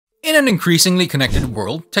In an increasingly connected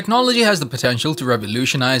world, technology has the potential to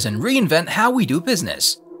revolutionize and reinvent how we do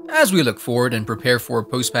business. As we look forward and prepare for a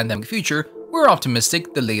post-pandemic future, we're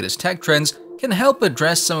optimistic the latest tech trends can help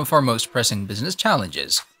address some of our most pressing business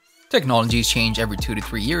challenges. Technologies change every 2 to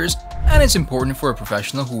 3 years, and it's important for a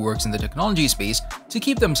professional who works in the technology space to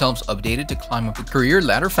keep themselves updated to climb up the career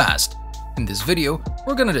ladder fast. In this video,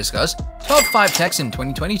 we're going to discuss top 5 techs in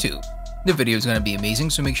 2022. The video is going to be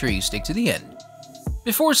amazing, so make sure you stick to the end.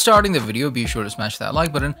 Before starting the video, be sure to smash that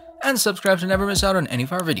like button and subscribe to never miss out on any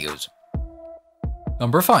of our videos.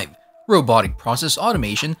 Number 5. Robotic Process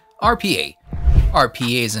Automation (RPA).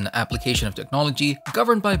 RPA is an application of technology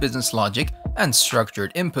governed by business logic and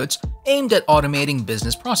structured inputs aimed at automating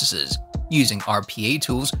business processes. Using RPA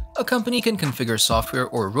tools, a company can configure software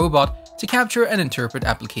or a robot to capture and interpret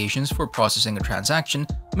applications for processing a transaction,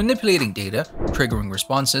 manipulating data, triggering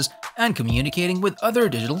responses, and communicating with other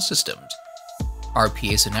digital systems.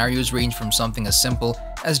 RPA scenarios range from something as simple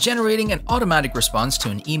as generating an automatic response to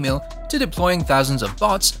an email to deploying thousands of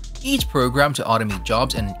bots, each programmed to automate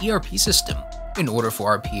jobs in an ERP system. In order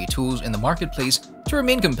for RPA tools in the marketplace to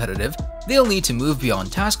remain competitive, they'll need to move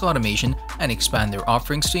beyond task automation and expand their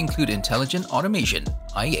offerings to include intelligent automation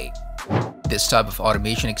 (IA). This type of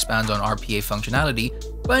automation expands on RPA functionality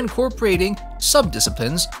by incorporating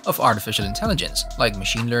sub-disciplines of artificial intelligence like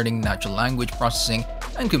machine learning, natural language processing,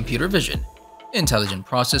 and computer vision. Intelligent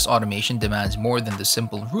process automation demands more than the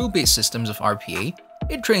simple rule-based systems of RPA.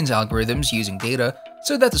 It trains algorithms using data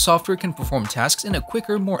so that the software can perform tasks in a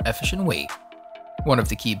quicker, more efficient way. One of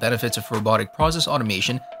the key benefits of robotic process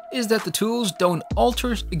automation is that the tools don't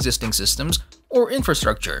alter existing systems or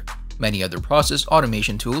infrastructure. Many other process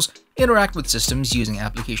automation tools interact with systems using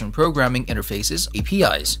application programming interfaces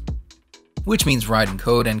 (APIs), which means writing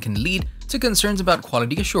code and can lead to concerns about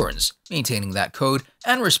quality assurance, maintaining that code,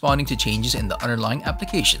 and responding to changes in the underlying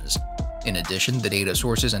applications. In addition, the data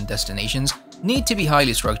sources and destinations need to be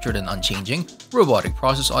highly structured and unchanging. Robotic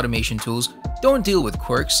process automation tools don't deal with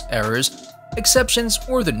quirks, errors, exceptions,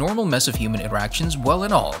 or the normal mess of human interactions well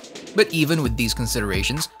at all. But even with these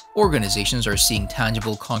considerations, organizations are seeing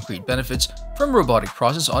tangible, concrete benefits from robotic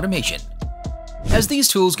process automation. As these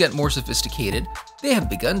tools get more sophisticated, they have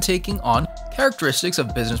begun taking on characteristics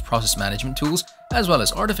of business process management tools as well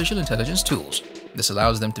as artificial intelligence tools. This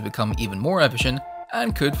allows them to become even more efficient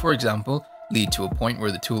and could, for example, lead to a point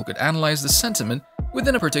where the tool could analyze the sentiment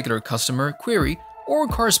within a particular customer query or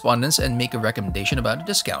correspondence and make a recommendation about a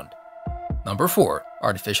discount. Number 4.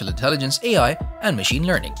 Artificial Intelligence, AI, and Machine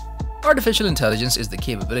Learning. Artificial intelligence is the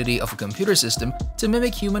capability of a computer system to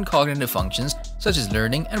mimic human cognitive functions such as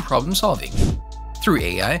learning and problem solving. Through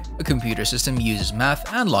AI, a computer system uses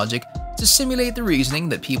math and logic to simulate the reasoning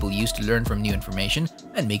that people use to learn from new information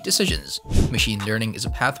and make decisions. Machine learning is a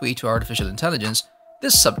pathway to artificial intelligence.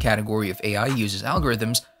 This subcategory of AI uses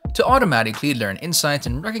algorithms to automatically learn insights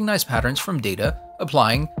and recognize patterns from data,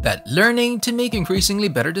 applying that learning to make increasingly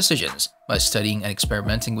better decisions. By studying and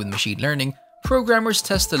experimenting with machine learning, programmers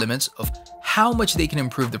test the limits of how much they can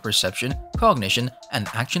improve the perception, cognition, and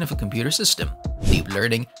action of a computer system. Deep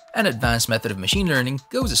learning, an advanced method of machine learning,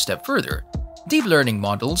 goes a step further. Deep learning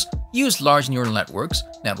models use large neural networks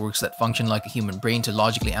that function like a human brain to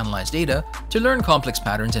logically analyze data, to learn complex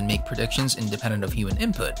patterns and make predictions independent of human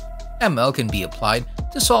input. ML can be applied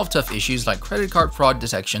to solve tough issues like credit card fraud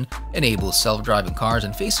detection, enable self-driving cars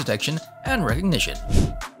and face detection and recognition.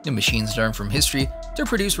 The machines learn from history to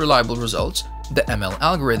produce reliable results. The ML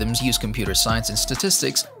algorithms use computer science and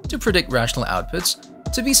statistics to predict rational outputs.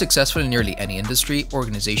 To be successful in nearly any industry,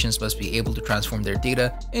 organizations must be able to transform their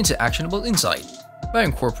data into actionable insight. By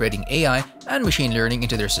incorporating AI and machine learning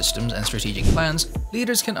into their systems and strategic plans,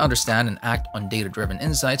 leaders can understand and act on data-driven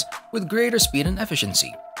insights with greater speed and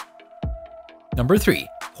efficiency. Number 3.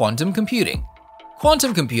 Quantum Computing.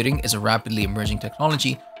 Quantum computing is a rapidly emerging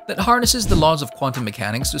technology that harnesses the laws of quantum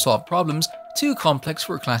mechanics to solve problems too complex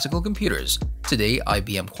for classical computers. Today,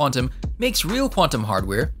 IBM Quantum makes real quantum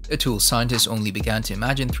hardware, a tool scientists only began to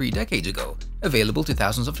imagine 3 decades ago, available to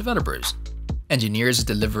thousands of developers. Engineers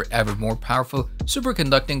deliver ever more powerful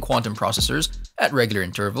superconducting quantum processors at regular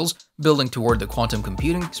intervals, building toward the quantum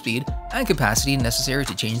computing speed and capacity necessary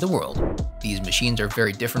to change the world. These machines are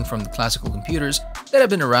very different from the classical computers that have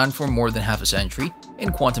been around for more than half a century.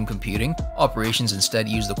 In quantum computing, operations instead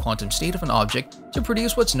use the quantum state of an object to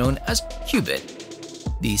produce what's known as qubit.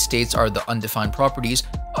 These states are the undefined properties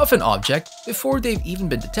of an object before they've even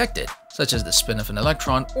been detected, such as the spin of an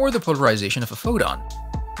electron or the polarization of a photon.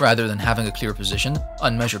 Rather than having a clear position,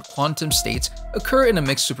 unmeasured quantum states occur in a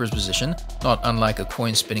mixed superposition, not unlike a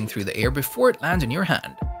coin spinning through the air before it lands in your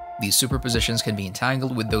hand. These superpositions can be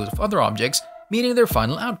entangled with those of other objects, meaning their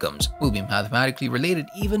final outcomes will be mathematically related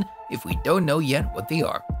even if we don't know yet what they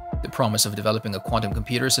are. The promise of developing a quantum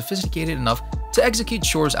computer sophisticated enough to execute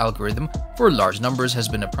Shor's algorithm for large numbers has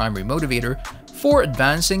been a primary motivator for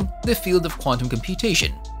advancing the field of quantum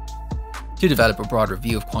computation. To develop a broader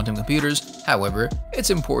view of quantum computers, however, it's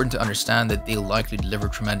important to understand that they'll likely deliver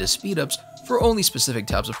tremendous speedups for only specific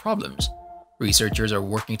types of problems. Researchers are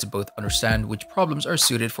working to both understand which problems are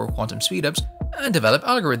suited for quantum speedups and develop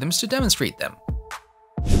algorithms to demonstrate them.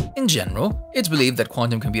 In general, it's believed that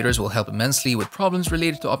quantum computers will help immensely with problems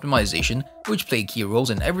related to optimization, which play key roles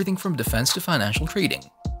in everything from defense to financial trading.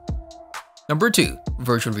 Number 2.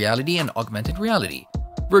 Virtual reality and augmented reality.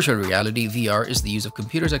 Virtual reality (VR) is the use of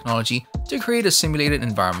computer technology to create a simulated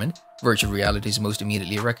environment. Virtual reality's most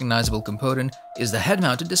immediately recognizable component is the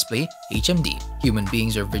head-mounted display (HMD). Human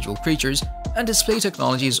beings are visual creatures, and display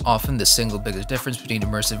technology is often the single biggest difference between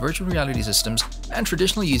immersive virtual reality systems and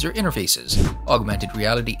traditional user interfaces. Augmented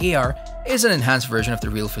reality (AR) is an enhanced version of the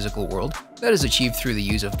real physical world that is achieved through the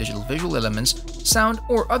use of digital visual elements, sound,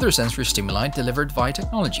 or other sensory stimuli delivered via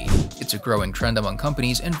technology. It's a growing trend among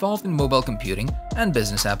companies involved in mobile computing and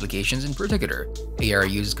business applications in particular. AR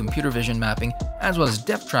uses computer vision mapping as well as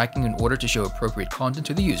depth tracking in order to show appropriate content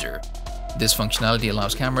to the user. This functionality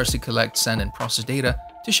allows cameras to collect, send, and process data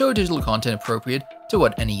to show digital content appropriate to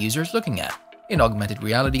what any user is looking at. In augmented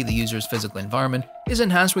reality, the user's physical environment is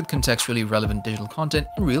enhanced with contextually relevant digital content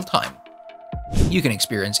in real time. You can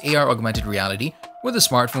experience AR augmented reality with a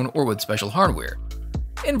smartphone or with special hardware.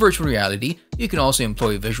 In virtual reality, you can also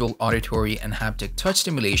employ visual, auditory, and haptic touch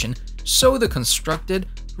stimulation, so the constructed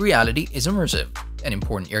reality is immersive. An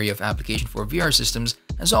important area of application for VR systems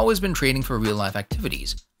has always been training for real-life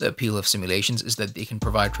activities. The appeal of simulations is that they can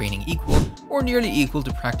provide training equal or nearly equal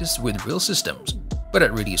to practice with real systems, but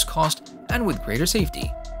at reduced cost and with greater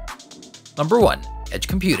safety. Number 1. Edge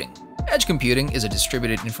computing. Edge computing is a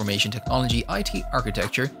distributed information technology (IT)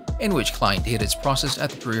 architecture in which client data is processed at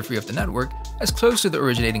the periphery of the network as close to the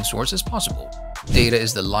originating source as possible. Data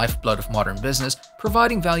is the lifeblood of modern business,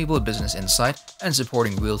 providing valuable business insight and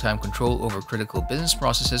supporting real-time control over critical business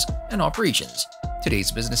processes and operations.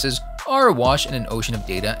 Today's businesses are awash in an ocean of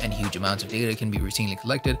data, and huge amounts of data can be routinely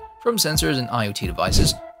collected from sensors and IoT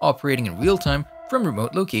devices operating in real time from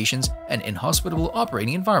remote locations and inhospitable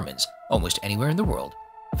operating environments almost anywhere in the world.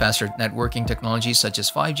 Faster networking technologies such as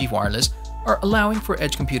 5G wireless are allowing for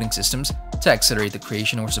edge computing systems to accelerate the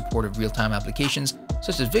creation or support of real-time applications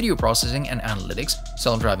such as video processing and analytics,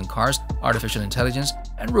 self-driving cars, artificial intelligence,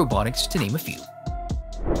 and robotics, to name a few.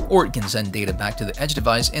 Or it can send data back to the edge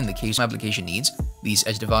device in the case application needs. These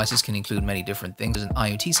edge devices can include many different things, as an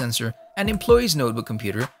IoT sensor, an employee's notebook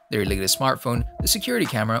computer, their latest smartphone, the security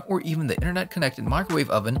camera, or even the internet-connected microwave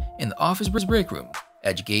oven in the office break room.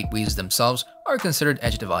 Edge gateways themselves are considered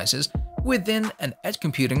edge devices within an edge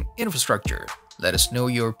computing infrastructure. Let us know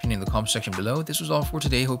your opinion in the comment section below. This was all for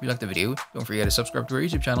today. Hope you liked the video. Don't forget to subscribe to our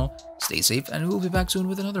YouTube channel. Stay safe, and we'll be back soon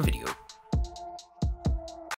with another video.